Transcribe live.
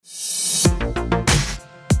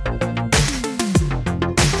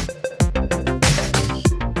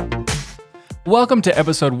Welcome to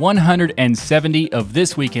episode 170 of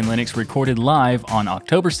This Week in Linux, recorded live on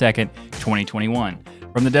October 2nd, 2021.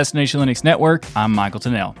 From the Destination Linux Network, I'm Michael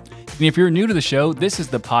Tunnell. And if you're new to the show, this is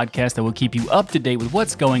the podcast that will keep you up to date with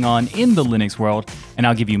what's going on in the Linux world, and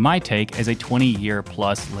I'll give you my take as a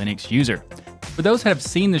 20-year-plus Linux user. For those that have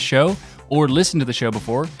seen the show or listened to the show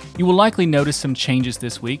before, you will likely notice some changes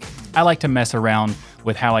this week. I like to mess around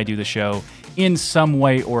with how I do the show in some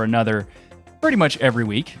way or another pretty much every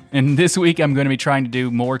week. And this week, I'm going to be trying to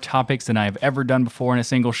do more topics than I've ever done before in a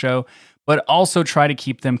single show, but also try to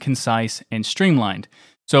keep them concise and streamlined.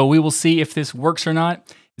 So we will see if this works or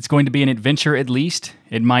not. It's going to be an adventure at least.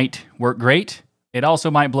 It might work great. It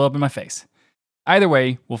also might blow up in my face. Either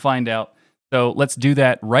way, we'll find out. So let's do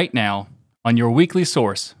that right now on your weekly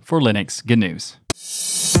source for Linux good news.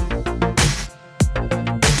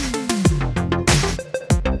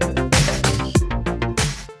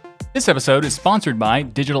 This episode is sponsored by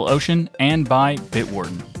DigitalOcean and by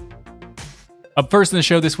Bitwarden. Up first in the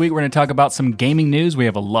show this week, we're going to talk about some gaming news. We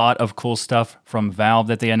have a lot of cool stuff from Valve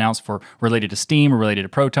that they announced for related to Steam or related to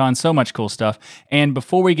Proton, so much cool stuff. And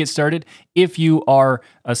before we get started, if you are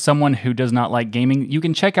someone who does not like gaming, you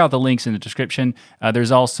can check out the links in the description. There's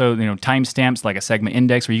also timestamps like a segment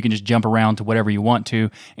index where you can just jump around to whatever you want to.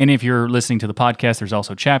 And if you're listening to the podcast, there's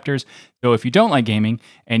also chapters. So if you don't like gaming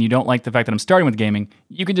and you don't like the fact that I'm starting with gaming,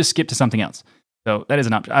 you can just skip to something else. So that is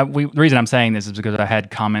an option. The reason I'm saying this is because I had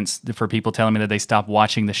comments for people telling me that they stop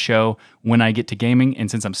watching the show when I get to gaming. And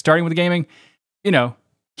since I'm starting with gaming,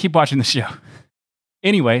 keep watching the show.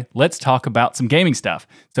 Anyway, let's talk about some gaming stuff.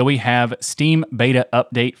 So we have Steam Beta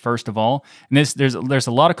Update, first of all. And there's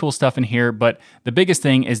a lot of cool stuff in here, but the biggest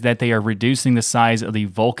thing is that they are reducing the size of the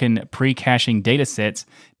Vulkan pre-caching data sets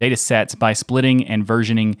by splitting and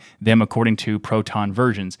versioning them according to Proton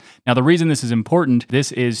versions. Now, the reason this is important,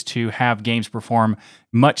 this is to have games perform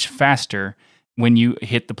much faster when you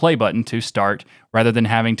hit the play button to start, rather than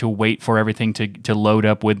having to wait for everything to load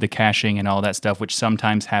up with the caching and all that stuff, which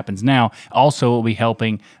sometimes happens now. Also, will be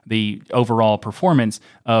helping the overall performance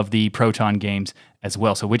of the Proton games as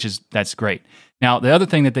well. So, that's great. Now, the other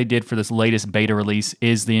thing that they did for this latest beta release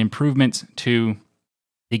is the improvements to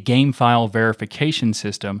the game file verification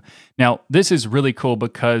system. Now, this is really cool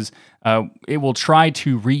because it will try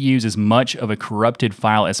to reuse as much of a corrupted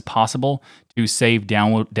file as possible to save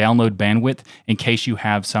download bandwidth in case you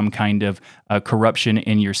have some kind of corruption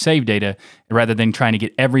in your save data, rather than trying to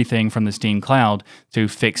get everything from the Steam cloud to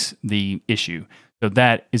fix the issue. So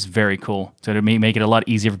that is very cool. So to make it a lot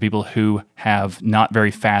easier for people who have not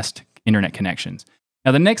very fast internet connections.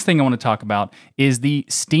 Now, the next thing I want to talk about is the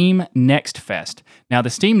Steam Next Fest. Now, the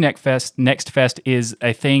Steam Next Fest is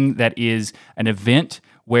a thing that is an event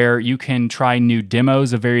where you can try new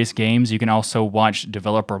demos of various games. You can also watch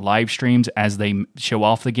developer live streams as they show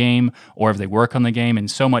off the game or if they work on the game, and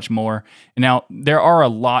so much more. Now, there are a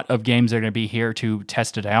lot of games that are going to be here to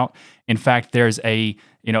test it out. In fact, there's a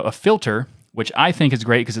filter, which I think is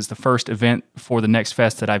great because it's the first event for the Next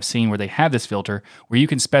Fest that I've seen where they have this filter where you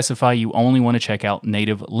can specify you only want to check out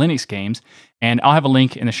native Linux games. And I'll have a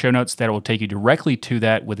link in the show notes that will take you directly to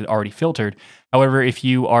that with it already filtered. However, if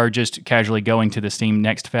you are just casually going to the Steam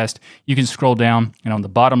Next Fest, you can scroll down, and on the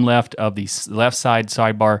bottom left of the left side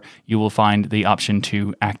sidebar, you will find the option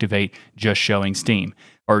to activate just showing Steam,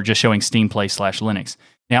 or just showing Steam Play /Linux.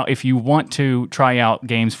 Now, if you want to try out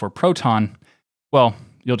games for Proton, well,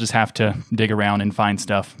 you'll just have to dig around and find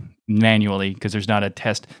stuff manually because there's not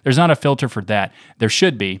a filter for that. There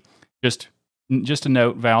should be. Just a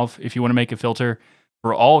note, Valve, if you want to make a filter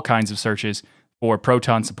for all kinds of searches for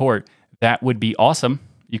Proton support, that would be awesome.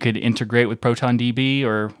 You could integrate with ProtonDB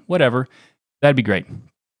or whatever. That'd be great.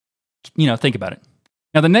 Think about it.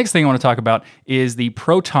 Now, the next thing I want to talk about is the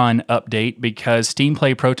Proton update, because Steam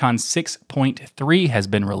Play Proton 6.3 has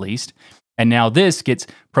been released. And now this gets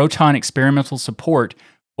Proton experimental support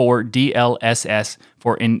for DLSS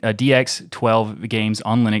for DX12 games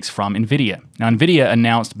on Linux from NVIDIA. Now, NVIDIA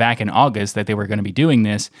announced back in August that they were going to be doing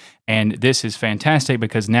this, and this is fantastic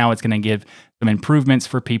because now it's going to give some improvements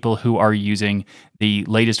for people who are using the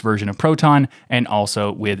latest version of Proton and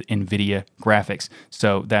also with NVIDIA graphics.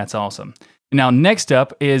 So that's awesome. Now, next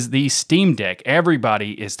up is the Steam Deck.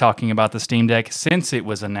 Everybody is talking about the Steam Deck since it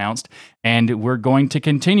was announced, and we're going to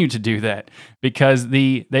continue to do that because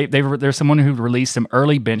there's someone who released some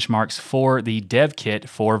early benchmarks for the dev kit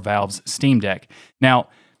for Valve's Steam Deck. Now,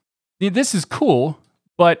 this is cool,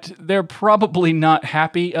 but they're probably not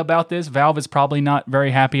happy about this. Valve is probably not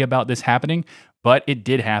very happy about this happening, but it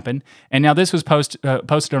did happen. And now this was posted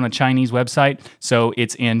on a Chinese website, so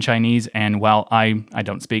it's in Chinese. And while I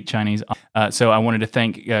don't speak Chinese, so I wanted to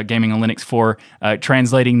thank Gaming on Linux for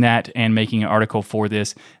translating that and making an article for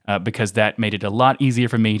this, because that made it a lot easier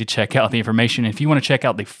for me to check out the information. If you want to check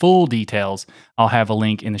out the full details, I'll have a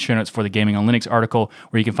link in the show notes for the Gaming on Linux article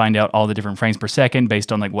where you can find out all the different frames per second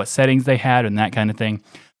based on like what settings they had and that kind of thing.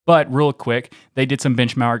 But real quick, they did some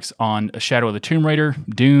benchmarks on Shadow of the Tomb Raider,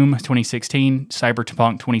 Doom 2016,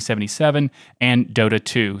 Cyberpunk 2077, and Dota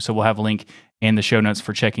 2. So we'll have a link in the show notes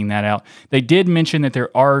for checking that out. They did mention that there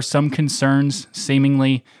are some concerns,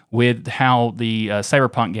 seemingly, with how the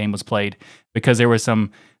Cyberpunk game was played, because there was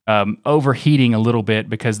some overheating a little bit,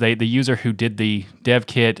 because the user who did the dev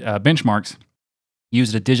kit benchmarks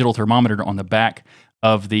used a digital thermometer on the back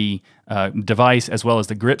of the device as well as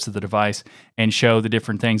the grips of the device and show the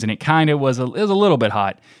different things, and it kind of was a little bit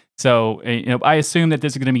hot. So I assume that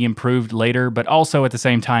this is going to be improved later, but also at the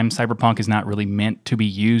same time, Cyberpunk is not really meant to be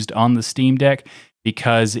used on the Steam Deck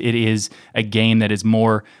because it is a game that is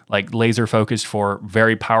more like laser focused for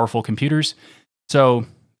very powerful computers. So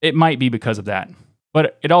it might be because of that,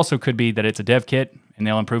 but it also could be that it's a dev kit and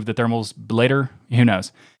they'll improve the thermals later. Who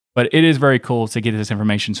knows? But it is very cool to get this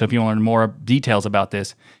information. So if you want to learn more details about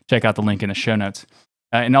this, check out the link in the show notes.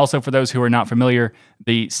 And also for those who are not familiar,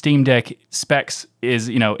 the Steam Deck specs is,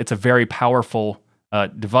 it's a very powerful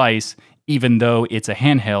device, even though it's a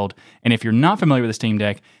handheld. And if you're not familiar with the Steam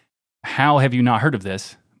Deck, how have you not heard of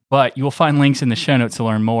this? But you will find links in the show notes to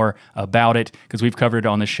learn more about it, because we've covered it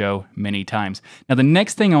on the show many times. Now, the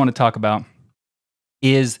next thing I want to talk about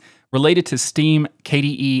is related to Steam,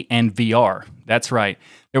 KDE, and VR. That's right.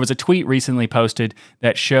 There was a tweet recently posted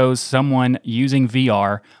that shows someone using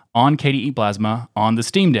VR on KDE Plasma on the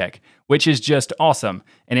Steam Deck, which is just awesome.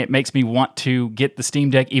 And it makes me want to get the Steam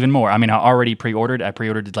Deck even more. I mean, I already pre-ordered. I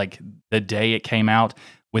pre-ordered it like the day it came out,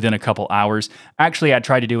 within a couple hours. Actually, I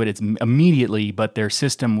tried to do it immediately, but their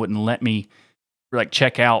system wouldn't let me like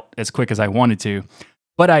check out as quick as I wanted to.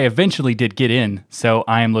 But I eventually did get in, so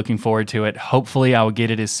I am looking forward to it. Hopefully, I will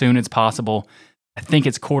get it as soon as possible. I think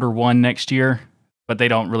it's Q1 next year, but they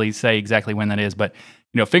don't really say exactly when that is. But,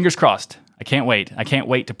 fingers crossed. I can't wait. I can't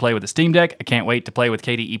wait to play with the Steam Deck. I can't wait to play with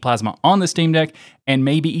KDE Plasma on the Steam Deck, and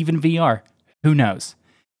maybe even VR. Who knows?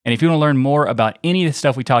 And if you want to learn more about any of the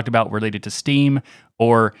stuff we talked about related to Steam,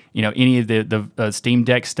 or any of the Steam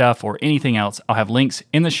Deck stuff or anything else, I'll have links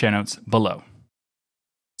in the show notes below.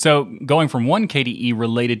 So going from one KDE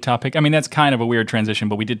related topic, I mean, that's kind of a weird transition,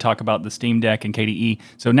 but we did talk about the Steam Deck and KDE.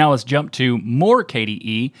 So now let's jump to more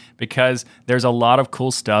KDE, because there's a lot of cool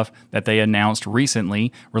stuff that they announced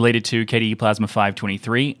recently related to KDE Plasma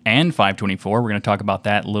 523 and 524. We're going to talk about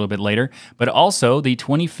that a little bit later. But also the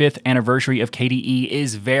 25th anniversary of KDE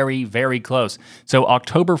is very, very close. So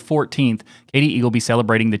October 14th, KDE will be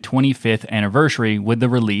celebrating the 25th anniversary with the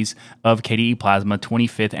release of KDE Plasma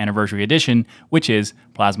 25th Anniversary Edition, which is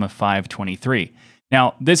Plasma 523.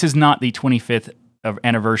 Now, this is not the 25th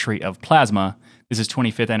anniversary of Plasma. This is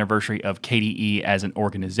 25th anniversary of KDE as an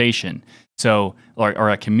organization, so or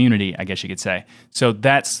a community, I guess you could say. So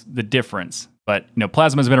that's the difference. But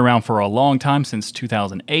Plasma's been around for a long time, since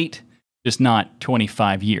 2008, just not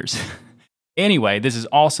 25 years. Anyway, this is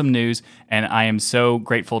awesome news, and I am so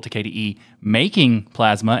grateful to KDE making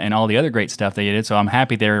Plasma and all the other great stuff they did, so I'm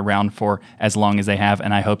happy they're around for as long as they have,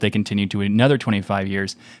 and I hope they continue to another 25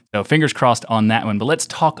 years. So fingers crossed on that one. But let's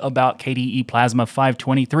talk about KDE Plasma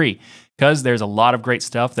 523, because there's a lot of great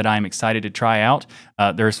stuff that I'm excited to try out.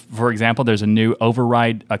 For example, there's a new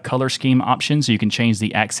override color scheme option, so you can change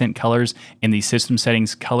the accent colors in the system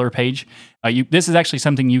settings color page. This is actually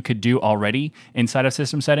something you could do already inside of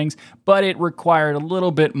system settings, but it required a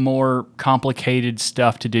little bit more complicated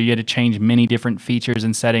stuff to do. You had to change many different features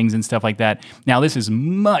and settings and stuff like that. Now, this is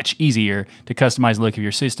much easier to customize the look of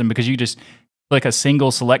your system, because you just click a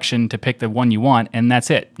single selection to pick the one you want, and that's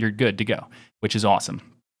it. You're good to go, which is awesome.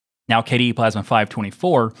 Now, KDE Plasma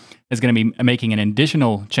 524 is going to be making an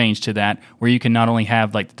additional change to that, where you can not only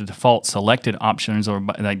have like the default selected options, or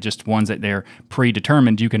like just ones that they're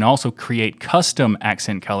predetermined, you can also create custom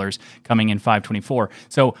accent colors coming in 524.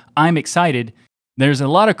 So I'm excited. There's a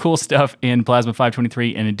lot of cool stuff in Plasma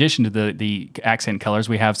 523. In addition to the accent colors,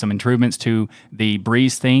 we have some improvements to the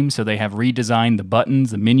Breeze theme. So they have redesigned the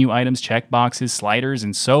buttons, the menu items, checkboxes, sliders,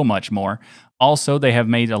 and so much more. Also, they have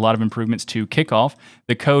made a lot of improvements to Kickoff.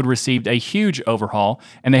 The code received a huge overhaul,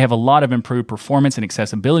 and they have a lot of improved performance and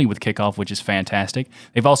accessibility with Kickoff, which is fantastic.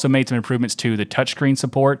 They've also made some improvements to the touchscreen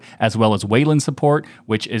support as well as Wayland support,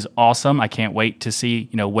 which is awesome. I can't wait to see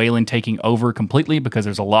Wayland taking over completely because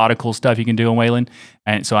there's a lot of cool stuff you can do in Wayland,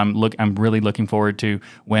 and so I'm really looking forward to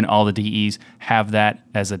when all the DEs have that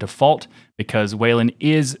as a default. Because Wayland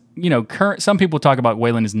is, some people talk about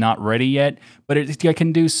Wayland is not ready yet, but it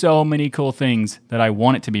can do so many cool things that I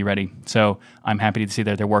want it to be ready. So I'm happy to see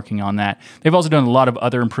that they're working on that. They've also done a lot of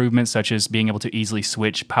other improvements, such as being able to easily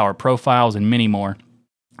switch power profiles and many more.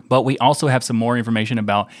 But we also have some more information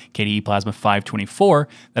about KDE Plasma 524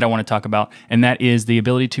 that I want to talk about, and that is the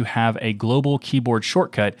ability to have a global keyboard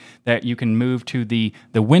shortcut that you can move to the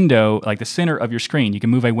window, like the center of your screen. You can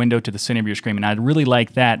move a window to the center of your screen, and I really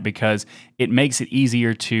like that because it makes it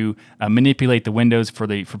easier to manipulate the windows for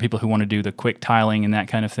people who want to do the quick tiling and that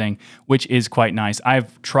kind of thing, which is quite nice.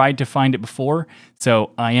 I've tried to find it before,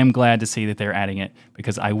 so I am glad to see that they're adding it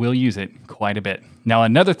because I will use it quite a bit. Now,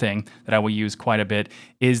 another thing that I will use quite a bit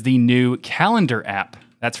is the new calendar app.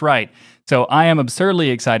 That's right. So I am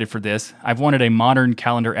absurdly excited for this. I've wanted a modern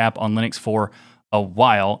calendar app on Linux for a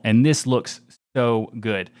while, and this looks so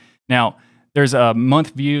good. Now, there's a month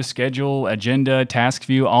view, schedule, agenda, task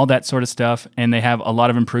view, all that sort of stuff. And they have a lot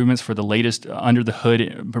of improvements for the latest under the hood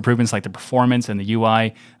improvements like the performance and the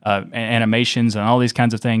UI, animations and all these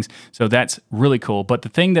kinds of things. So that's really cool. But the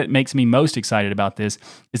thing that makes me most excited about this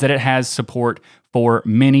is that it has support for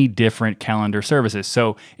many different calendar services.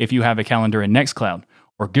 So if you have a calendar in Nextcloud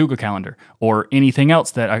or Google Calendar or anything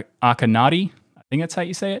else that Akonadi, I think that's how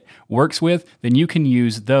you say it, works with, then you can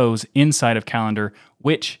use those inside of Calendar,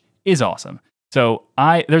 which is awesome. So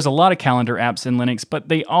there's a lot of calendar apps in Linux, but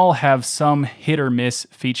they all have some hit or miss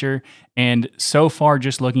feature. And so far,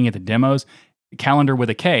 just looking at the demos, Calendar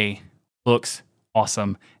with a K looks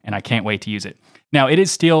awesome, and I can't wait to use it. Now, it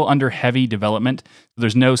is still under heavy development.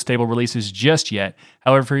 There's no stable releases just yet.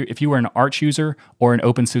 However, if you are an Arch user or an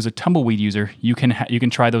OpenSUSE Tumbleweed user, you can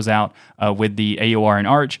try those out with the AUR in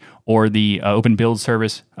Arch or the Open Build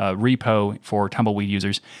Service repo for Tumbleweed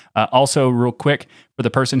users. Also, real quick, for the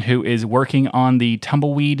person who is working on the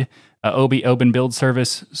Tumbleweed Open Build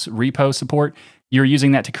Service repo support, you're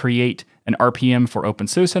using that to create an RPM for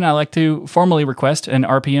OpenSUSE, and I like to formally request an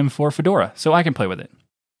RPM for Fedora so I can play with it.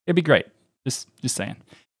 It'd be great. Just saying.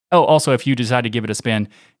 Oh, also, if you decide to give it a spin,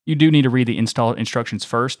 you do need to read the install instructions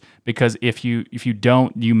first, because if you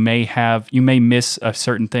don't, you may miss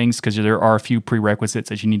certain things because there are a few prerequisites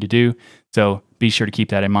that you need to do. So be sure to keep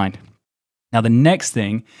that in mind. Now, the next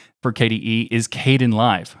thing for KDE is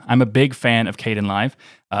Kdenlive. I'm a big fan of Kdenlive.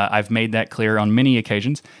 I've made that clear on many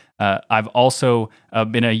occasions. I've also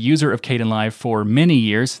been a user of Kdenlive for many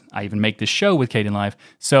years. I even make this show with Kdenlive.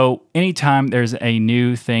 So anytime there's a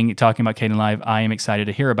new thing talking about Kdenlive, I am excited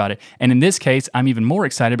to hear about it. And in this case, I'm even more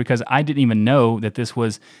excited because I didn't even know that this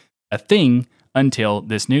was a thing until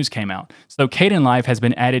this news came out. So Kdenlive has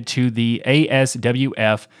been added to the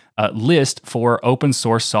ASWF list for open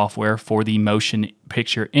source software for the motion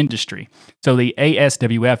picture industry. So the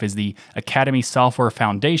ASWF is the Academy Software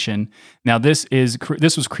Foundation. Now this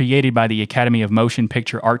was created by the Academy of Motion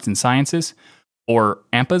Picture Arts and Sciences, or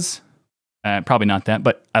AMPAS. Probably not that,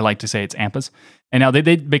 but I like to say it's AMPAS. And now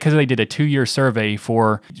because they did a 2-year survey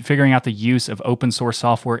for figuring out the use of open source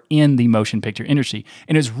software in the motion picture industry.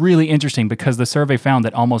 And it's really interesting because the survey found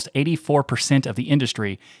that almost 84% of the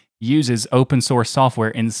industry uses open source software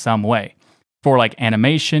in some way for like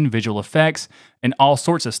animation, visual effects, and all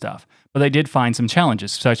sorts of stuff. But they did find some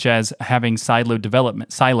challenges, such as having siloed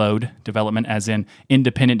development, as in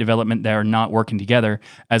independent development that are not working together,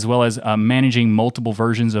 as well as managing multiple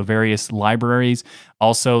versions of various libraries.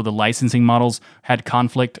 Also, the licensing models had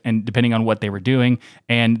conflict, and depending on what they were doing.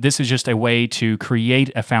 And this is just a way to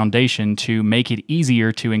create a foundation to make it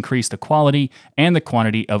easier to increase the quality and the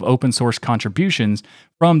quantity of open source contributions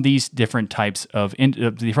from these different types of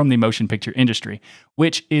from the motion picture industry,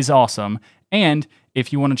 which is awesome. And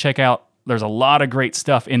if you want to check out, there's a lot of great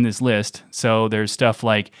stuff in this list. So there's stuff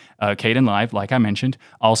like Kdenlive, like I mentioned.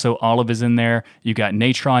 Also, Olive is in there. You got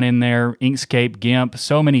Natron in there, Inkscape, GIMP,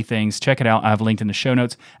 so many things. Check it out. I've linked in the show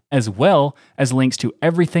notes, as well as links to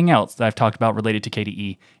everything else that I've talked about related to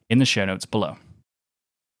KDE in the show notes below.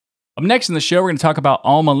 Up next in the show, we're going to talk about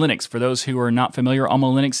Alma Linux. For those who are not familiar, Alma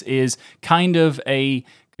Linux is kind of a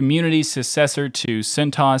community successor to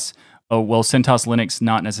CentOS, CentOS Linux,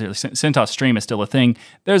 not necessarily. CentOS Stream is still a thing.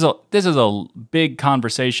 This is a big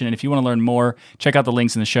conversation, and if you want to learn more, check out the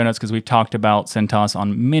links in the show notes because we've talked about CentOS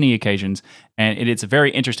on many occasions, and it's a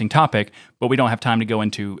very interesting topic, but we don't have time to go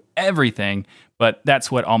into everything. But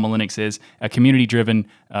that's what Alma Linux is, a community-driven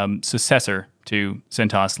successor to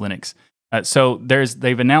CentOS Linux. So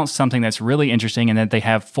they've announced something that's really interesting, and that they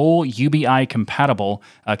have full UBI compatible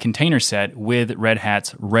container set with Red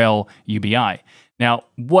Hat's RHEL UBI. Now,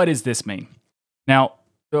 what does this mean? Now,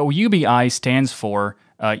 the UBI stands for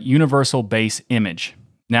Universal Base Image.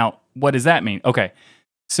 Now, what does that mean? Okay,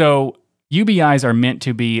 so UBIs are meant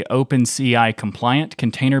to be OpenCI compliant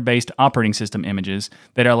container-based operating system images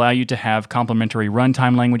that allow you to have complementary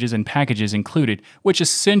runtime languages and packages included, which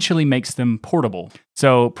essentially makes them portable.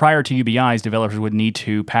 So prior to UBIs, developers would need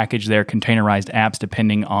to package their containerized apps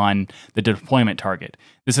depending on the deployment target.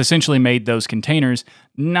 This essentially made those containers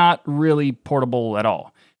not really portable at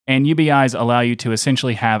all. And UBIs allow you to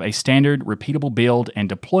essentially have a standard, repeatable build and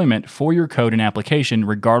deployment for your code and application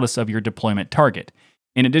regardless of your deployment target.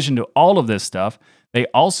 In addition to all of this stuff, they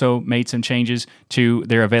also made some changes to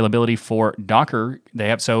their availability for Docker. They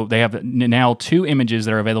have now 2 images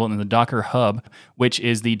that are available in the Docker Hub, which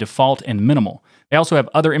is the default and minimal. They also have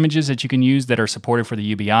other images that you can use that are supported for the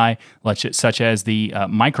UBI, such as the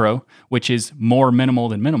micro, which is more minimal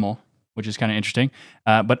than minimal, which is kind of interesting.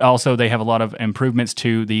 But also they have a lot of improvements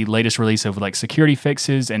to the latest release of like security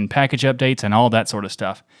fixes and package updates and all that sort of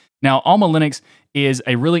stuff. Now, Alma Linux is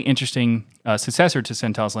a really interesting successor to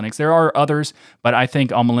CentOS Linux. There are others, but I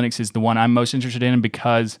think Alma Linux is the one I'm most interested in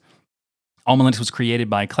because Alma Linux was created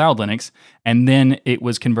by Cloud Linux, and then it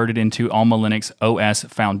was converted into Alma Linux OS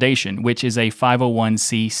Foundation, which is a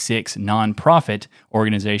 501c6 nonprofit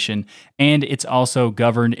organization, and it's also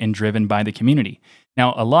governed and driven by the community.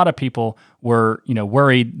 Now, a lot of people were,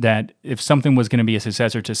 worried that if something was going to be a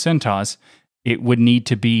successor to CentOS, it would need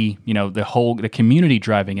to be, the community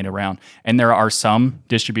driving it around. And there are some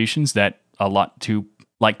distributions that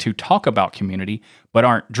like to talk about community, but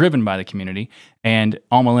aren't driven by the community. And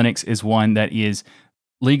Alma Linux is one that is,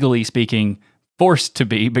 legally speaking, forced to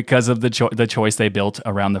be because of the choice they built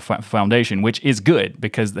around the foundation, which is good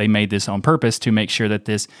because they made this on purpose to make sure that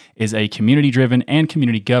this is a community-driven and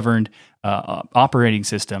community-governed operating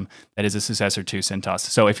system that is a successor to CentOS.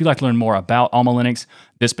 So if you'd like to learn more about Alma Linux,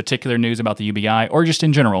 this particular news about the UBI, or just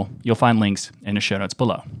in general, you'll find links in the show notes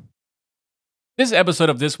below. This episode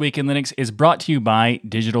of This Week in Linux is brought to you by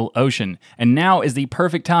DigitalOcean, and now is the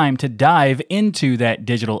perfect time to dive into that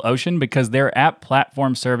DigitalOcean because their app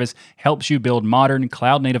platform service helps you build modern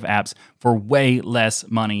cloud-native apps for way less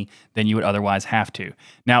money than you would otherwise have to.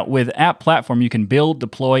 Now, with App Platform, you can build,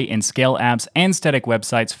 deploy, and scale apps and static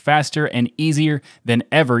websites faster and easier than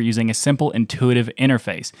ever using a simple, intuitive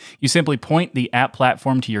interface. You simply point the App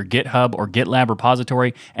Platform to your GitHub or GitLab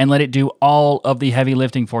repository and let it do all of the heavy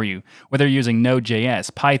lifting for you. Whether you're using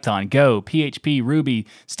Node.js, Python, Go, PHP, Ruby,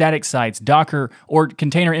 static sites, Docker, or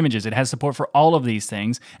container images, it has support for all of these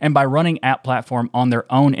things. And by running App Platform on their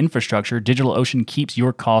own infrastructure, DigitalOcean keeps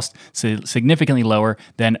your costs significantly lower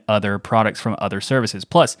than other products from other services.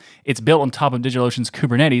 Plus, it's built on top of DigitalOcean's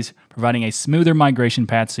Kubernetes, providing a smoother migration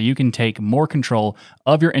path so you can take more control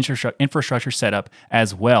of your infrastructure setup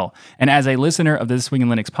as well. And as a listener of the This Week in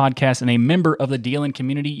Linux podcast and a member of the DLN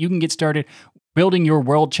community, you can get started building your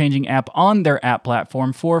world-changing app on their app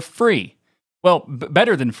platform for free. Well,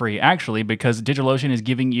 better than free, actually, because DigitalOcean is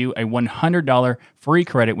giving you a $100 free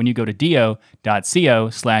credit when you go to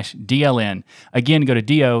do.co/DLN. Again, go to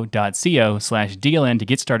do.co/DLN to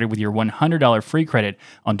get started with your $100 free credit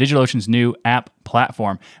on DigitalOcean's new app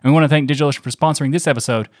platform. And we want to thank DigitalOcean for sponsoring this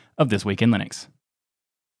episode of This Week in Linux.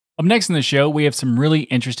 Up next in the show, we have some really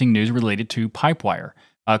interesting news related to Pipewire.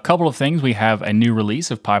 A couple of things. We have a new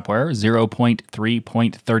release of Pipewire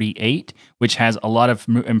 0.3.38, which has a lot of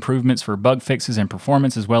improvements for bug fixes and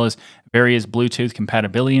performance, as well as various Bluetooth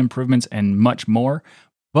compatibility improvements and much more.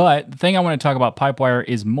 But the thing I want to talk about Pipewire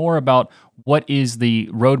is more about what is the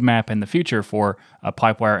roadmap in the future for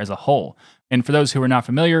Pipewire as a whole. And for those who are not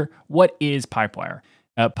familiar, what is Pipewire?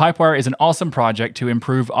 Pipewire is an awesome project to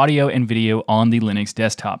improve audio and video on the Linux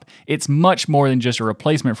desktop. It's much more than just a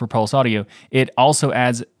replacement for Pulse Audio. It also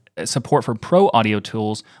adds support for pro audio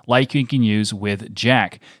tools like you can use with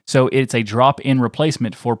Jack. So it's a drop-in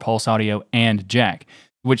replacement for Pulse Audio and Jack,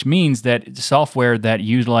 which means that software that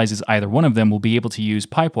utilizes either one of them will be able to use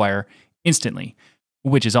Pipewire instantly,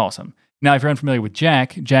 which is awesome. Now, if you're unfamiliar with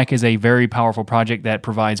Jack, Jack is a very powerful project that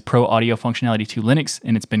provides pro audio functionality to Linux,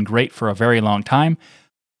 and it's been great for a very long time.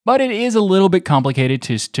 But it is a little bit complicated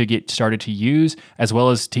to get started to use, as well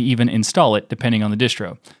as to even install it, depending on the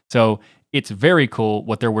distro. So it's very cool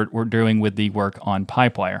what we're doing with the work on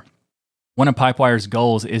Pipewire. One of Pipewire's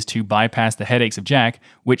goals is to bypass the headaches of Jack,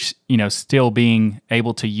 which, still being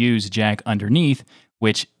able to use Jack underneath,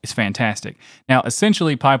 which is fantastic. Now,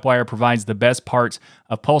 essentially, Pipewire provides the best parts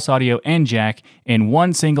of Pulse Audio and Jack in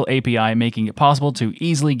one single API, making it possible to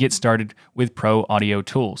easily get started with pro audio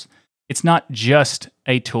tools. It's not just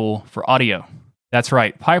a tool for audio. That's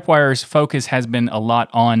right. Pipewire's focus has been a lot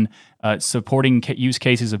on supporting use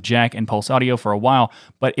cases of Jack and Pulse Audio for a while,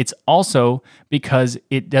 but it's also because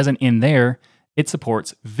it doesn't end there. It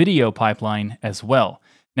supports video pipeline as well.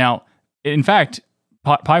 Now, in fact,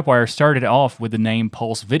 Pipewire started off with the name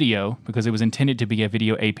Pulse Video because it was intended to be a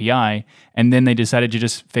video API, and then they decided to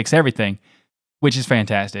just fix everything, which is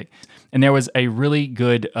fantastic. And there was a really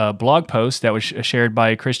good blog post that was shared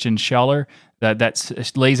by Christian Schaller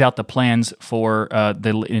that lays out the plans for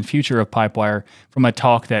the future of Pipewire from a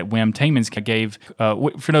talk that Wim Taemans gave.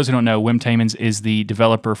 For those who don't know, Wim Taemans is the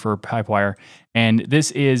developer for Pipewire. And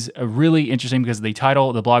this is really interesting because the title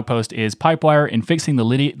of the blog post is Pipewire in Fixing the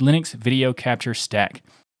Linux Video Capture Stack.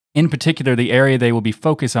 In particular, the area they will be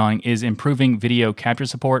focused on is improving video capture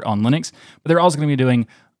support on Linux, but they're also going to be doing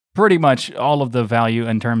pretty much all of the value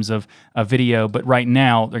in terms of video, but right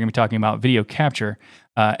now they're going to be talking about video capture.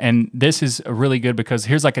 And this is really good because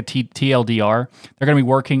here's like a TLDR. They're going to be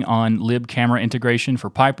working on libcamera integration for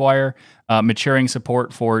Pipewire, maturing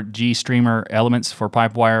support for GStreamer elements for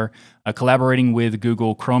Pipewire, collaborating with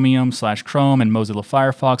Google Chromium/Chrome and Mozilla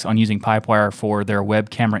Firefox on using Pipewire for their web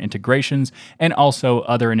camera integrations, and also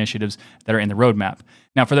other initiatives that are in the roadmap.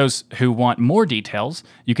 Now, for those who want more details,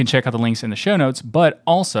 you can check out the links in the show notes, but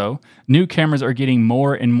also new cameras are getting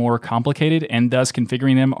more and more complicated, and thus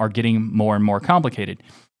configuring them are getting more and more complicated.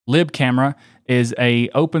 libcamera is an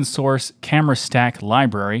open source camera stack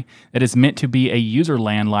library that is meant to be a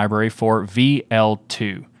userland library for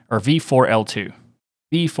VL2 or V4L2.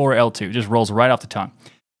 V4L2 just rolls right off the tongue.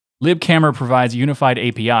 libcamera provides a unified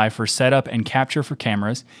API for setup and capture for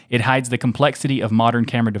cameras. It hides the complexity of modern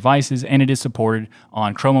camera devices, and it is supported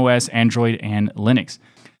on Chrome OS, Android, and Linux.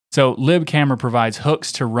 So libcamera provides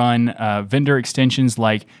hooks to run vendor extensions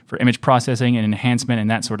like for image processing and enhancement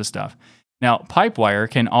and that sort of stuff. Now, Pipewire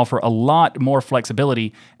can offer a lot more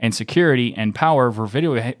flexibility and security and power for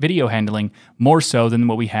video handling, more so than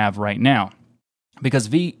what we have right now. Because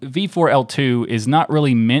V4L2 is not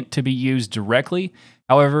really meant to be used directly.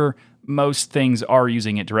 However, most things are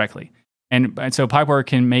using it directly. And so Pipewire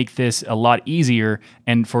can make this a lot easier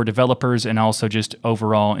and for developers and also just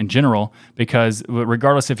overall in general, because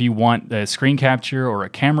regardless if you want a screen capture or a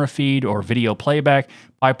camera feed or video playback,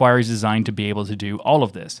 Pipewire is designed to be able to do all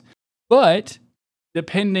of this. But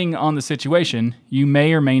depending on the situation, you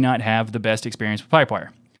may or may not have the best experience with Pipewire.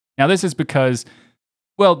 Now, this is because,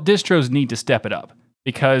 distros need to step it up,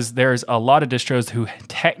 because there's a lot of distros who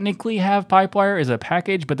technically have Pipewire as a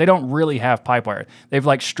package, but they don't really have Pipewire.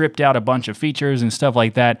 They've stripped out a bunch of features and stuff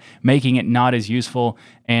like that, making it not as useful,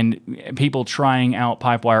 and people trying out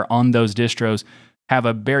Pipewire on those distros have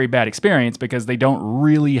a very bad experience because they don't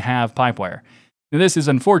really have Pipewire. Now, this is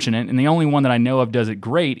unfortunate, and the only one that I know of does it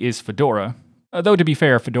great is Fedora. Though, to be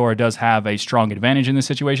fair, Fedora does have a strong advantage in this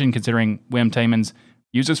situation, considering Wim Taemans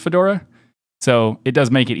uses Fedora. So it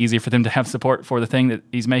does make it easier for them to have support for the thing that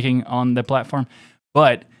he's making on the platform.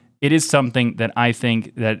 But it is something that I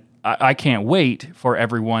think that I can't wait for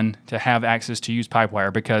everyone to have access to use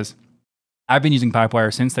Pipewire, because I've been using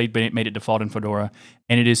Pipewire since they made it default in Fedora,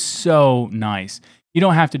 and it is so nice. You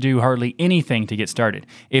don't have to do hardly anything to get started.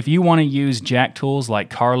 If you want to use Jack tools like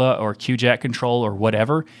Carla or QJack Control or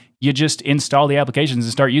whatever, you just install the applications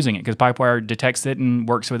and start using it, because Pipewire detects it and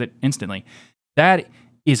works with it instantly. That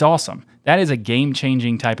is awesome. That is a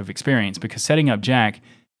game-changing type of experience, because setting up Jack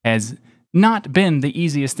has not been the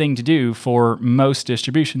easiest thing to do for most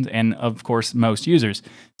distributions and, of course, most users.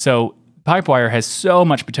 So Pipewire has so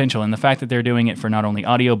much potential, and the fact that they're doing it for not only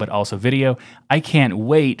audio but also video, I can't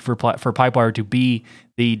wait for Pipewire to be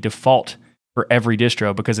the default for every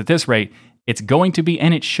distro, because at this rate, it's going to be,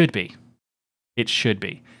 and it should be. It should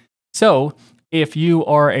be. So if you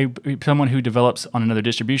are someone who develops on another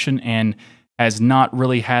distribution and has not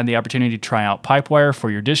really had the opportunity to try out Pipewire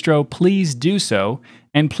for your distro, please do so,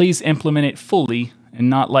 and please implement it fully,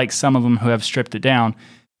 and not like some of them who have stripped it down,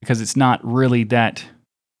 because it's not really that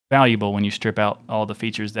valuable when you strip out all the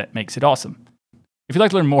features that makes it awesome. If you'd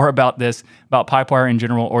like to learn more about this, about Pipewire in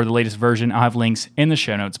general, or the latest version, I'll have links in the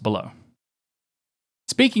show notes below.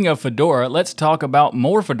 Speaking of Fedora, let's talk about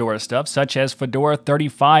more Fedora stuff, such as Fedora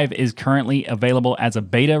 35 is currently available as a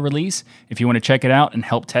beta release. If you want to check it out and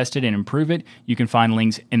help test it and improve it, you can find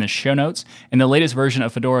links in the show notes. And the latest version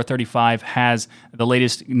of Fedora 35 has the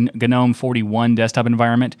latest GNOME 41 desktop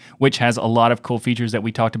environment, which has a lot of cool features that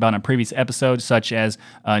we talked about in a previous episode, such as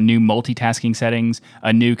new multitasking settings,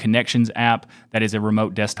 a new connections app that is a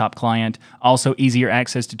remote desktop client, also easier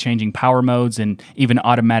access to changing power modes and even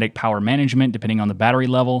automatic power management depending on the battery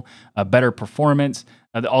level, better performance,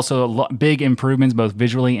 also big improvements both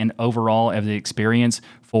visually and overall of the experience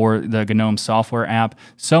for the GNOME software app.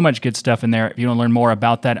 So much good stuff in there. If you want to learn more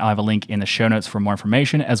about that, I'll have a link in the show notes for more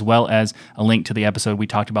information, as well as a link to the episode we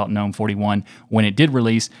talked about GNOME 41 when it did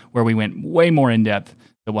release, where we went way more in depth.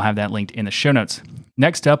 So we'll have that linked in the show notes.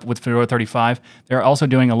 Next up with Fedora 35, they're also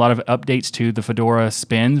doing a lot of updates to the Fedora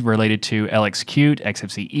spins related to LXQt,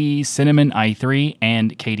 XFCE, Cinnamon, i3,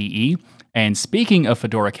 and KDE. And speaking of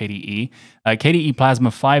Fedora KDE, KDE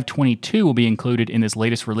Plasma 522 will be included in this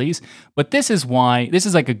latest release. But this is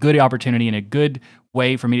like a good opportunity and a good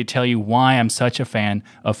way for me to tell you why I'm such a fan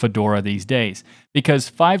of Fedora these days. Because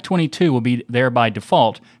 522 will be there by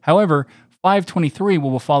default. However, 523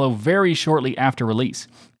 will follow very shortly after release.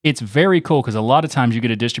 It's very cool because a lot of times you get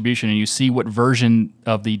a distribution and you see what version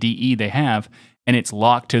of the DE they have, and it's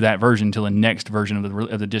locked to that version until the next version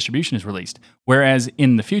of the distribution is released. Whereas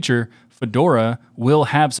in the future, Fedora will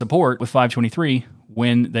have support with 523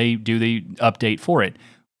 when they do the update for it,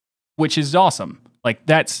 which is awesome. Like,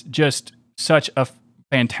 that's just such a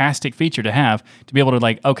fantastic feature to have, to be able to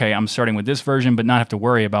like, okay, I'm starting with this version, but not have to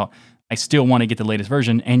worry about, I still want to get the latest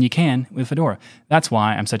version, and you can with Fedora. That's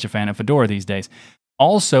why I'm such a fan of Fedora these days.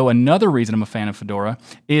 Also, another reason I'm a fan of Fedora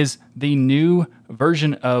is the new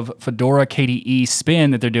version of Fedora KDE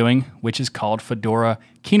spin that they're doing, which is called Fedora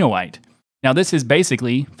Kinoite. Now, this is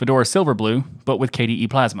basically Fedora Silverblue, but with KDE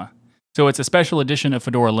Plasma. So it's a special edition of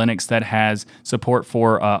Fedora Linux that has support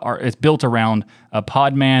for, it's built around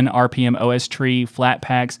Podman, RPM OS tree,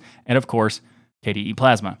 Flatpaks, and of course, KDE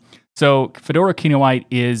Plasma. So Fedora Kinoite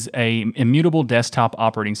is an immutable desktop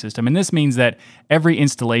operating system, and this means that every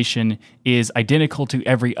installation is identical to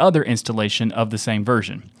every other installation of the same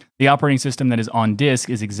version. The operating system that is on disk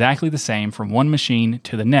is exactly the same from one machine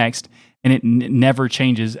to the next, and it never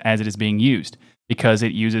changes as it is being used, because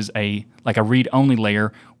it uses a read-only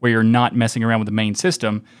layer where you're not messing around with the main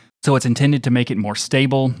system. So it's intended to make it more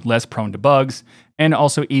stable, less prone to bugs, and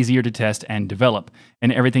also easier to test and develop.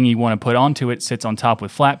 And everything you want to put onto it sits on top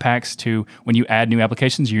with Flatpaks to, when you add new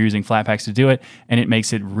applications, you're using Flatpaks to do it, and it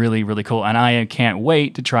makes it really, really cool. And I can't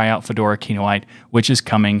wait to try out Fedora Kinoite, which is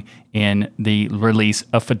coming in the release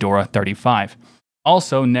of Fedora 35.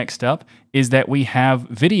 Also, next up is that we have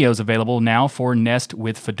videos available now for Nest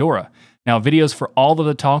with Fedora. Now, videos for all of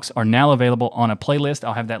the talks are now available on a playlist.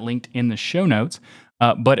 I'll have that linked in the show notes.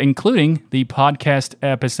 But including the podcast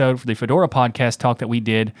episode for the Fedora podcast talk that we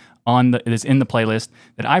did is in the playlist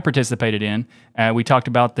that I participated in. We talked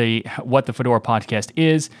about what the Fedora podcast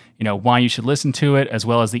is, why you should listen to it, as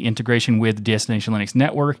well as the integration with Destination Linux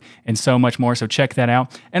Network, and so much more. So check that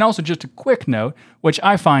out. And also, just a quick note, which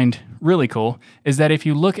I find really cool, is that if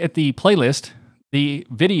you look at the playlist, the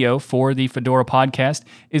video for the Fedora podcast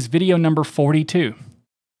is video number 42.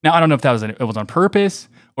 Now, I don't know if it was on purpose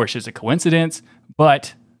or it's just a coincidence,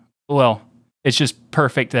 but, well, it's just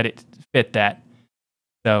perfect that it fit that.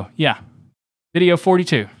 So, yeah, video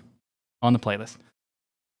 42 on the playlist.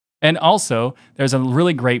 And also, there's a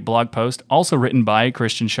really great blog post, also written by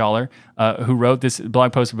Christian Schaller, who wrote this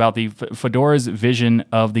blog post about the Fedora's vision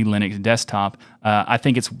of the Linux desktop. I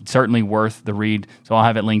think it's certainly worth the read, so I'll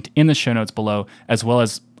have it linked in the show notes below, as well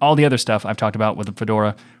as all the other stuff I've talked about with the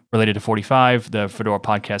Fedora related to 45, the Fedora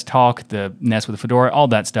podcast talk, the Nest with the Fedora, all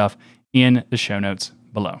that stuff in the show notes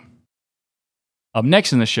below. Up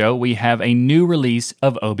next in the show, we have a new release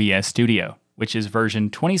of OBS Studio, which is version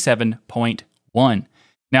 27.1.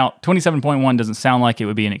 Now, 27.1 doesn't sound like it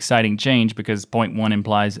would be an exciting change because 0.1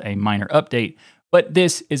 implies a minor update, but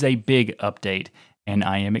this is a big update, and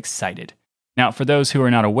I am excited. Now, for those who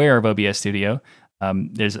are not aware of OBS Studio,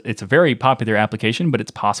 it's a very popular application, but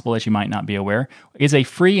it's possible that you might not be aware. It's a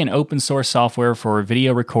free and open source software for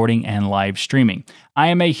video recording and live streaming. I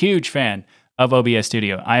am a huge fan of OBS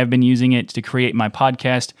Studio. I have been using it to create my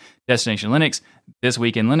podcast, Destination Linux, This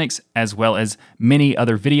Week in Linux, as well as many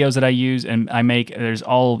other videos that I use and I make. There's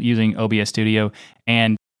all using OBS Studio,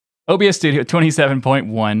 and OBS Studio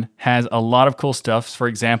 27.1 has a lot of cool stuff. For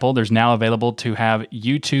example, there's now available to have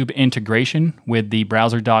YouTube integration with the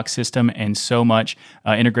browser dock system, and so much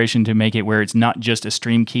integration to make it where it's not just a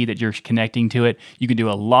stream key that you're connecting to it. You can do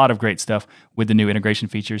a lot of great stuff with the new integration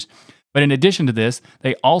features. But in addition to this,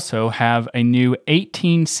 they also have a new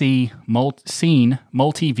 18C scene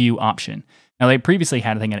multi-view option. Now, they previously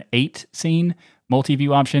had, I think, an 8-scene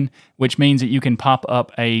multi-view option, which means that you can pop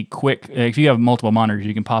up a quick, if you have multiple monitors,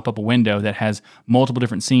 you can pop up a window that has multiple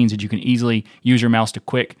different scenes that you can easily use your mouse to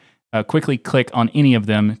quickly click on any of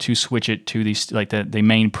them to switch it to the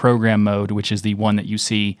main program mode, which is the one that you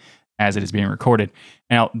see as it is being recorded.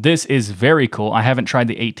 Now, this is very cool. I haven't tried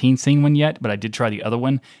the 18 scene one yet, but I did try the other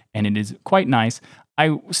one, and it is quite nice.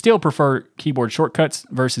 I still prefer keyboard shortcuts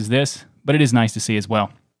versus this, but it is nice to see as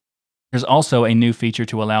well. There's also a new feature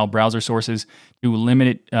to allow browser sources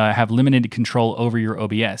to have limited control over your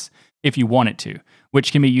OBS if you want it to,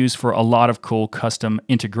 which can be used for a lot of cool custom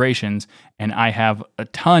integrations. And I have a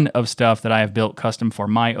ton of stuff that I have built custom for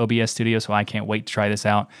my OBS Studio, so I can't wait to try this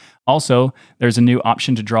out. Also, there's a new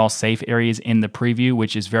option to draw safe areas in the preview,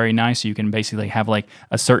 which is very nice. So you can basically have like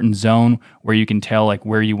a certain zone where you can tell like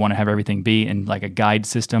where you want to have everything be in like a guide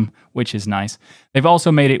system, which is nice. They've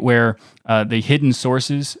also made it where the hidden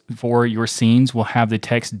sources for your scenes will have the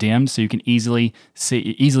text dimmed, so you can easily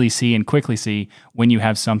see and quickly see when you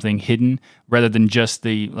have something hidden, rather than just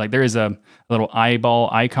there is a little eyeball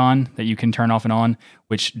icon that you can turn off and on,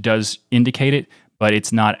 which does indicate it, but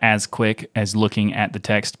it's not as quick as looking at the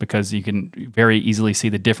text, because you can very easily see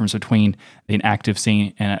the difference between an active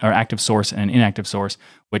scene or active source and an inactive source,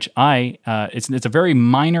 which it's a very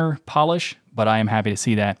minor polish, but I am happy to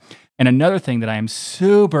see that. And another thing that I am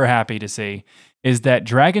super happy to see is that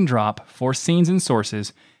drag and drop for scenes and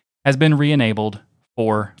sources has been re-enabled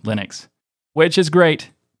for Linux, which is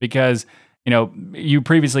great because you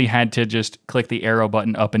previously had to just click the arrow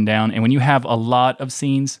button up and down, and when you have a lot of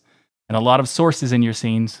scenes and a lot of sources in your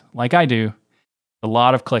scenes, like I do, a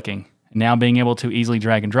lot of clicking. And now being able to easily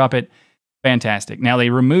drag and drop it, fantastic. Now they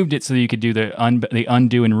removed it so that you could do the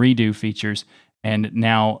undo and redo features, and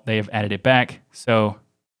now they have added it back. So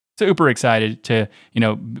super excited to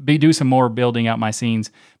do some more building out my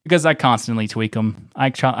scenes, because I constantly tweak them. I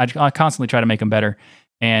constantly try to make them better,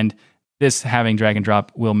 and this having drag and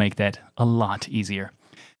drop will make that a lot easier.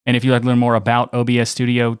 And if you'd like to learn more about OBS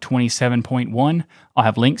Studio 27.1, I'll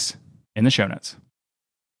have links in the show notes.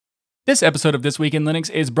 This episode of This Week in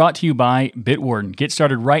Linux is brought to you by Bitwarden. Get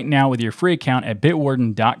started right now with your free account at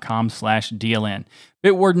bitwarden.com/DLN.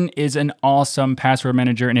 Bitwarden is an awesome password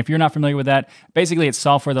manager, and if you're not familiar with that, basically it's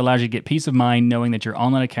software that allows you to get peace of mind knowing that your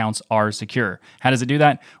online accounts are secure. How does it do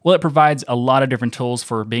that? Well, it provides a lot of different tools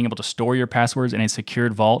for being able to store your passwords in a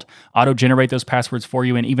secured vault, auto-generate those passwords for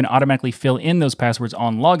you, and even automatically fill in those passwords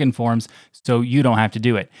on login forms so you don't have to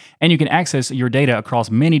do it. And you can access your data across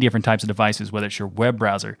many different types of devices, whether it's your web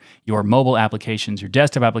browser, your mobile applications, your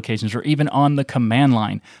desktop applications, or even on the command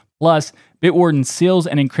line. Plus, Bitwarden seals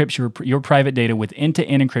and encrypts your private data with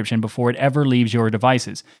end-to-end encryption before it ever leaves your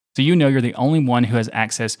devices. So you know you're the only one who has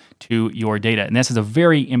access to your data. And this is a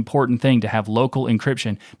very important thing, to have local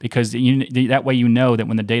encryption, because that way you know that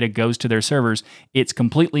when the data goes to their servers, it's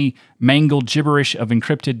completely mangled gibberish of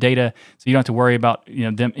encrypted data. So you don't have to worry about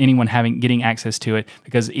anyone getting access to it,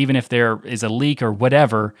 because even if there is a leak or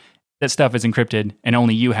whatever, that stuff is encrypted and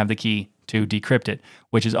only you have the key to decrypt it,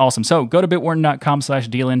 which is awesome. So go to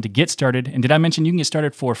bitwarden.com/DLN to get started. And did I mention you can get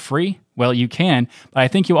started for free? Well, you can, but I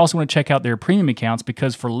think you also want to check out their premium accounts,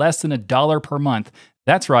 because for less than $1 per month,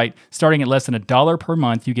 that's right, starting at less than $1 per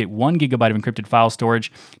month, you get 1 gigabyte of encrypted file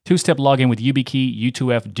storage, 2-step login with YubiKey,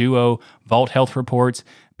 U2F Duo, Vault Health Reports,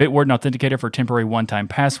 Bitwarden Authenticator for temporary one-time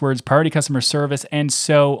passwords, priority customer service, and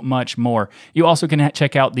so much more. You also can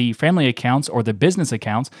check out the family accounts or the business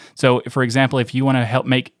accounts. So, for example, if you want to help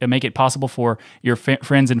make it possible for your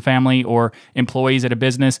friends and family or employees at a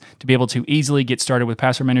business to be able to easily get started with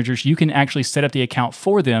password managers, you can actually set up the account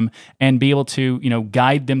for them and be able to,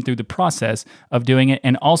 guide them through the process of doing it,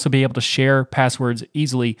 and also be able to share passwords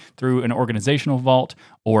easily through an organizational vault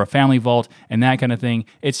or a family vault and that kind of thing.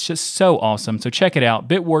 It's just so awesome. So check it out,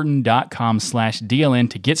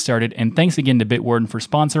 bitwarden.com/DLN to get started. And thanks again to Bitwarden for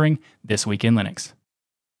sponsoring This Week in Linux.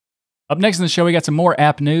 Up next in the show, we got some more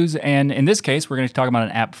app news. And in this case, we're going to talk about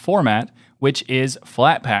an app format, which is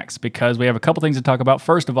Flatpaks, because we have a couple things to talk about.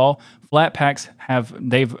 First of all, Flatpaks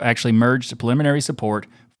they've actually merged preliminary support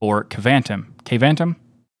for Kvantum. Kvantum?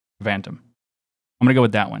 Kvantum. I'm going to go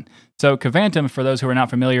with that one. So Kvantum, for those who are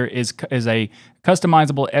not familiar, is a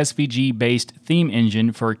customizable SVG-based theme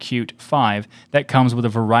engine for Qt 5 that comes with a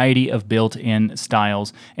variety of built-in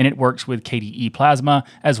styles, and it works with KDE Plasma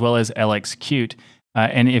as well as LXQt.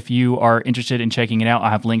 And if you are interested in checking it out, I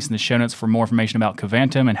have links in the show notes for more information about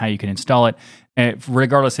Covantum and how you can install it,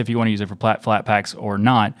 regardless if you want to use it for flat packs or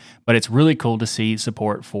not. But it's really cool to see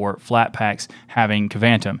support for flat packs having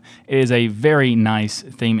Covantum. It is a very nice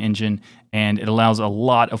theme engine, and it allows a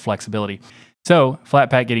lot of flexibility. So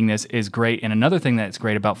Flatpak getting this is great. And another thing that's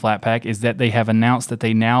great about Flatpak is that they have announced that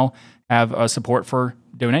they now have support for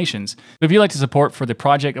donations. So if you like to support for the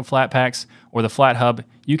project of Flatpaks or the Flat Hub,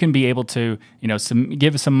 you can be able to,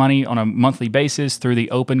 give some money on a monthly basis through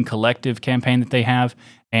the Open Collective campaign that they have.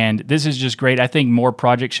 And this is just great. I think more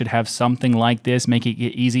projects should have something like this, make it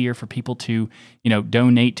easier for people to,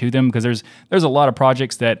 donate to them, because there's a lot of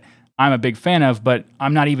projects that I'm a big fan of, but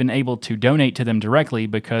I'm not even able to donate to them directly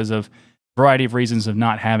because of a variety of reasons of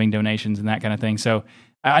not having donations and that kind of thing. So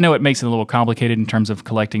I know it makes it a little complicated in terms of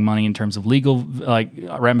collecting money, in terms of legal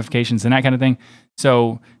ramifications and that kind of thing.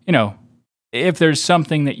 So, if there's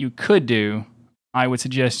something that you could do, I would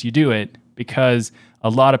suggest you do it, because a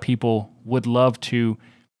lot of people would love to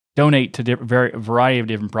donate to a variety of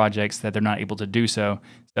different projects that they're not able to do so.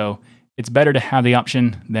 So it's better to have the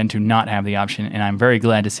option than to not have the option. And I'm very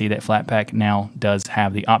glad to see that Flatpak now does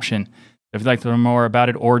have the option. If you'd like to learn more about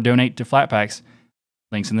it or donate to Flatpaks,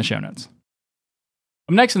 links in the show notes.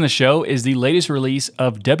 Up next in the show is the latest release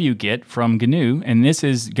of wget from GNU, and this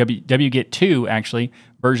is wget 2, actually,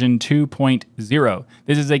 version 2.0.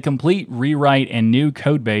 This is a complete rewrite and new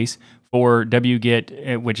code base for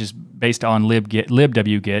wget, which is based on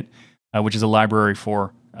libwget, which is a library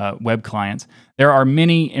for web clients. There are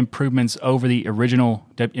many improvements over the original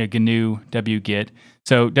GNU wget.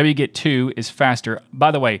 So wget 2 is faster.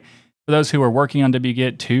 By the way, for those who are working on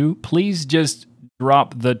wget 2, please just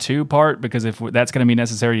drop the 2 part, because if that's going to be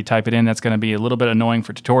necessary to type it in, that's going to be a little bit annoying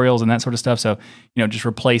for tutorials and that sort of stuff. So, just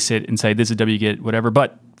replace it and say this is wget whatever.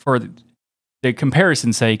 But for the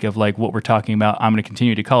comparison's sake of like what we're talking about, I'm going to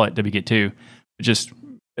continue to call it wget 2. Just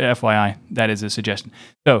FYI, that is a suggestion.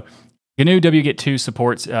 So GNU wget 2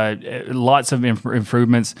 supports lots of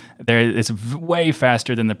improvements. It's way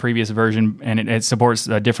faster than the previous version, and it supports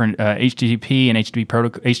different HTTP and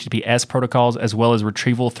HTTPS protocols, as well as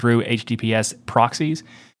retrieval through HTTPS proxies,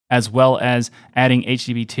 as well as adding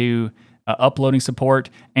HTTP2 uploading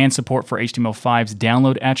support and support for HTML5's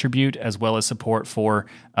download attribute, as well as support for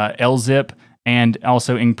LZIP, and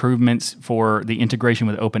also improvements for the integration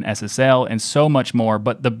with OpenSSL and so much more.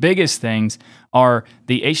 But the biggest things are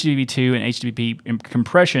the HTTP2 and HTTP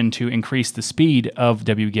compression to increase the speed of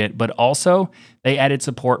wget, but also they added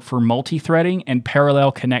support for multi-threading and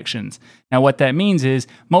parallel connections. Now, what that means is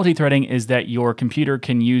multi-threading is that your computer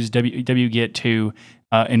can use wget 2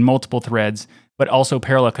 in multiple threads, but also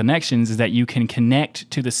parallel connections is that you can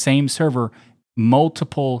connect to the same server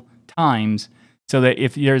multiple times, so that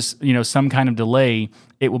if there's some kind of delay,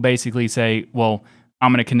 it will basically say, well,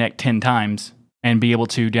 I'm going to connect 10 times and be able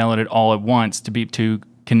to download it all at once to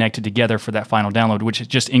connect it together for that final download, which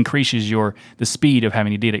just increases the speed of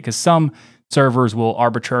having to do it. Because some servers will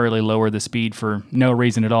arbitrarily lower the speed for no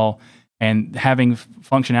reason at all, and having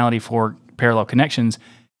functionality for parallel connections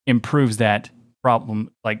improves that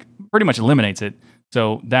problem, like pretty much eliminates it.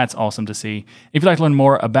 So that's awesome to see. If you'd like to learn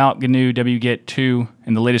more about GNU wget 2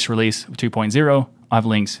 and the latest release of 2.0, I have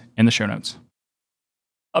links in the show notes.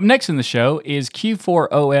 Up next in the show is Q4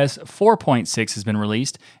 OS 4.6 has been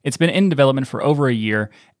released. It's been in development for over a year,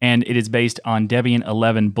 and it is based on Debian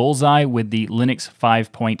 11 Bullseye with the Linux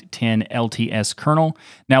 5.10 LTS kernel.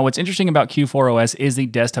 Now, what's interesting about Q4 OS is the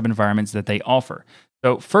desktop environments that they offer.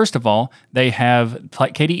 So first of all, they have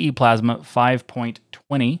KDE Plasma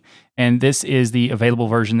 5.20, and this is the available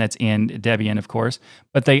version that's in Debian, of course.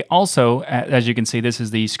 But they also, as you can see, this is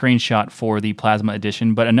the screenshot for the Plasma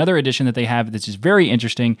edition. But another edition that they have that's just very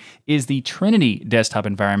interesting is the Trinity desktop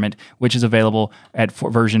environment, which is available at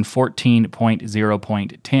version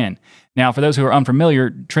 14.0.10. Now, for those who are unfamiliar,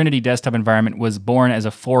 Trinity desktop environment was born as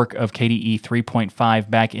a fork of KDE 3.5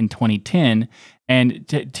 back in 2010. And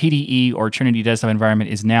TDE, or Trinity Desktop Environment,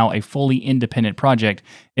 is now a fully independent project.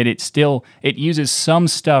 It uses some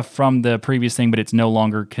stuff from the previous thing, but it's no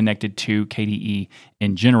longer connected to KDE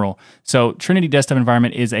in general. So Trinity Desktop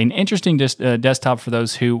Environment is an interesting desktop for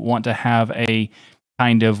those who want to have a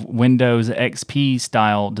kind of Windows XP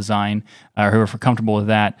style design, who are comfortable with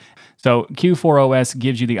that. So Q4OS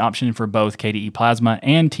gives you the option for both KDE Plasma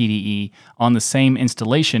and TDE on the same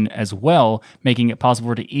installation as well, making it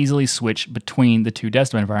possible to easily switch between the two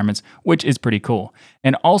desktop environments, which is pretty cool.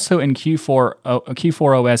 And also in Q4OS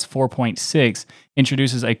 4.6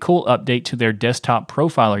 introduces a cool update to their desktop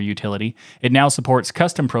profiler utility. It now supports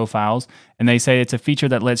custom profiles, and they say it's a feature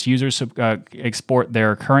that lets users export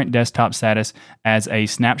their current desktop status as a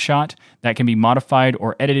snapshot that can be modified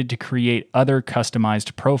or edited to create other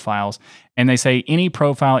customized profiles. And they say any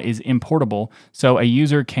profile is importable, so a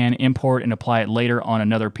user can import and apply it later on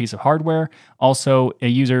another piece of hardware. Also, a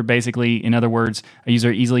user basically, in other words, a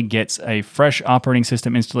user easily gets a fresh operating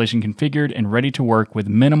system installation configured and ready to work with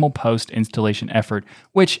minimal post-installation effort,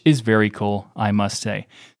 which is very cool, I must say.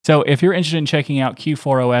 So if you're interested in checking out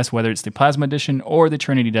Q4OS, whether it's the Plasma Edition or the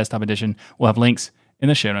Trinity Desktop Edition, we'll have links in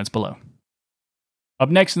the show notes below. Up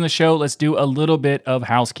next in the show, let's do a little bit of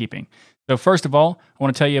housekeeping. So first of all, I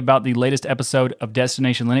want to tell you about the latest episode of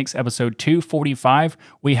Destination Linux, episode 245.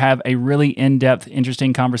 We have a really in-depth,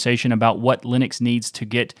 interesting conversation about what Linux needs to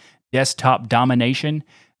get desktop domination.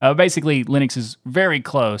 Basically, Linux is very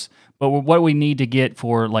close, but what we need to get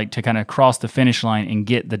for to kind of cross the finish line and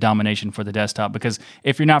get the domination for the desktop. Because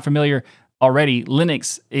if you're not familiar already,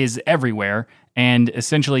 Linux is everywhere and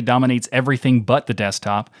essentially dominates everything but the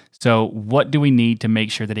desktop. So what do we need to make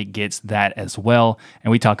sure that it gets that as well?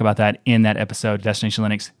 And we talk about that in that episode, Destination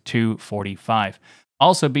Linux 245.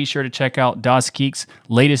 Also, be sure to check out DasGeek's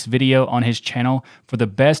latest video on his channel for the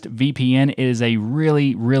best VPN. It is a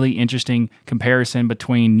really, really interesting comparison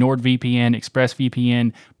between NordVPN,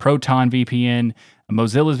 ExpressVPN, ProtonVPN,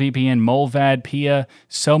 Mozilla's VPN, Mullvad, Pia,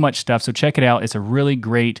 so much stuff. So check it out. It's a really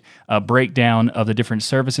great breakdown of the different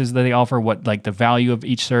services that they offer, what the value of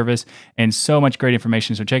each service, and so much great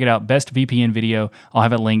information. So check it out. Best VPN video. I'll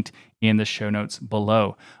have it linked in the show notes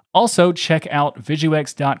below. Also, check out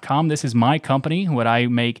Visuex.com. This is my company, what I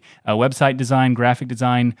make website design, graphic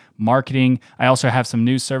design, marketing. I also have some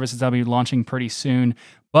new services I'll be launching pretty soon.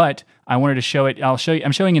 But I wanted to show it.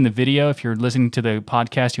 I'm showing in the video. If you're listening to the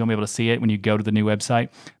podcast, you won't be able to see it when you go to the new website.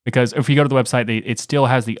 Because if you go to the website, it still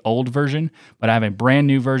has the old version, but I have a brand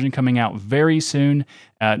new version coming out very soon.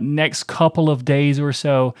 Next couple of days or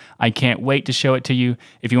so. I can't wait to show it to you.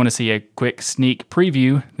 If you want to see a quick sneak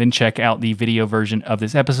preview, then check out the video version of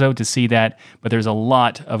this episode to see that. But there's a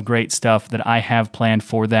lot of great stuff that I have planned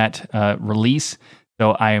for that release.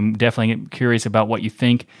 So I am definitely curious about what you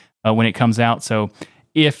think when it comes out. So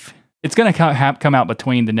if it's going to come out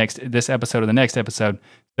between this episode and the next episode,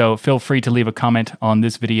 so feel free to leave a comment on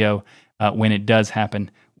this video when it does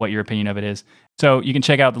happen, what your opinion of it is. So you can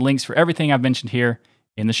check out the links for everything I've mentioned here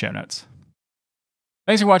in the show notes.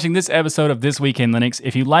 Thanks for watching this episode of This Week in Linux.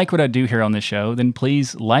 If you like what I do here on this show, then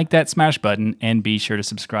please like that smash button and be sure to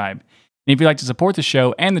subscribe. And if you'd like to support the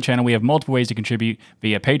show and the channel, we have multiple ways to contribute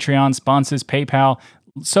via Patreon, sponsors, PayPal,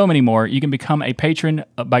 so many more. You can become a patron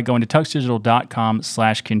by going to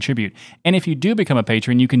tuxdigital.com/contribute. And if you do become a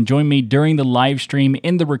patron, you can join me during the live stream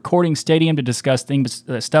in the recording stadium to discuss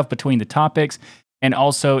stuff between the topics and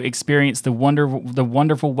also experience the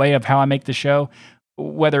wonderful way of how I make the show.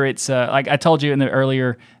 Whether it's like I told you in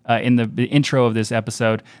the intro of this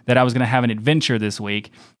episode that I was going to have an adventure this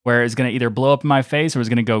week where it's going to either blow up in my face or it's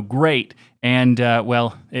going to go great. And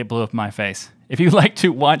well, it blew up in my face. If you'd like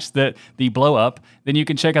to watch the blow up, then you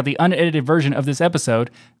can check out the unedited version of this episode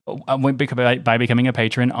by becoming a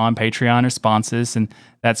patron on Patreon or sponsors and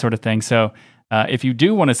that sort of thing. So if you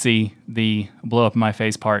do want to see the blow up in my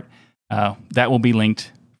face part, that will be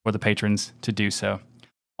linked for the patrons to do so.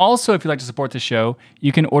 Also, if you'd like to support the show,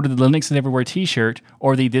 you can order the Linux is Everywhere t-shirt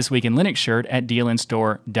or the This Week in Linux shirt at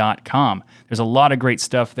dlnstore.com. There's a lot of great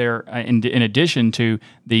stuff there in addition to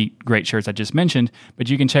the great shirts I just mentioned, but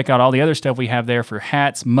you can check out all the other stuff we have there for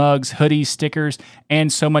hats, mugs, hoodies, stickers,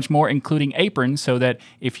 and so much more, including aprons, so that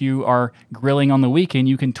if you are grilling on the weekend,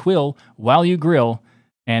 you can twill while you grill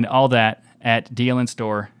and all that at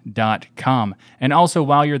dlnstore.com. And also,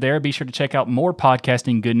 while you're there, be sure to check out more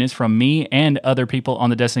podcasting goodness from me and other people on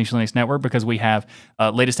the Destination Linux Network, because we have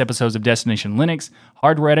latest episodes of Destination Linux,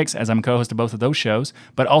 Hardware Addicts, as I'm co-host of both of those shows,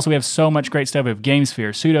 but also we have so much great stuff. We have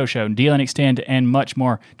GameSphere, Pseudo Show, DLN Extend, and much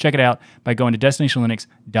more. Check it out by going to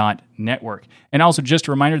destinationlinux.network. And also, just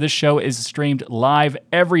a reminder, this show is streamed live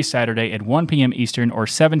every Saturday at 1 p.m. Eastern or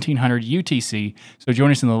 1700 UTC, so join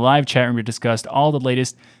us in the live chat room to discuss all the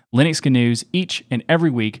latest Linux news each and every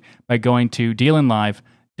week by going to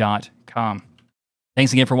dlnlive.com.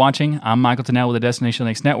 Thanks again for watching. I'm Michael Tunnell with the Destination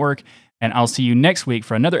Linux Network, and I'll see you next week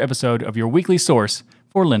for another episode of your weekly source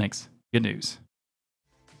for Linux good news.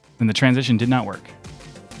 And the transition did not work.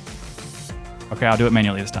 Okay, I'll do it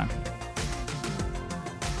manually this time.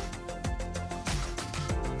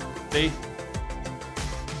 See?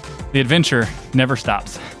 The adventure never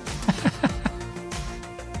stops.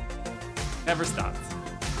 Never stops.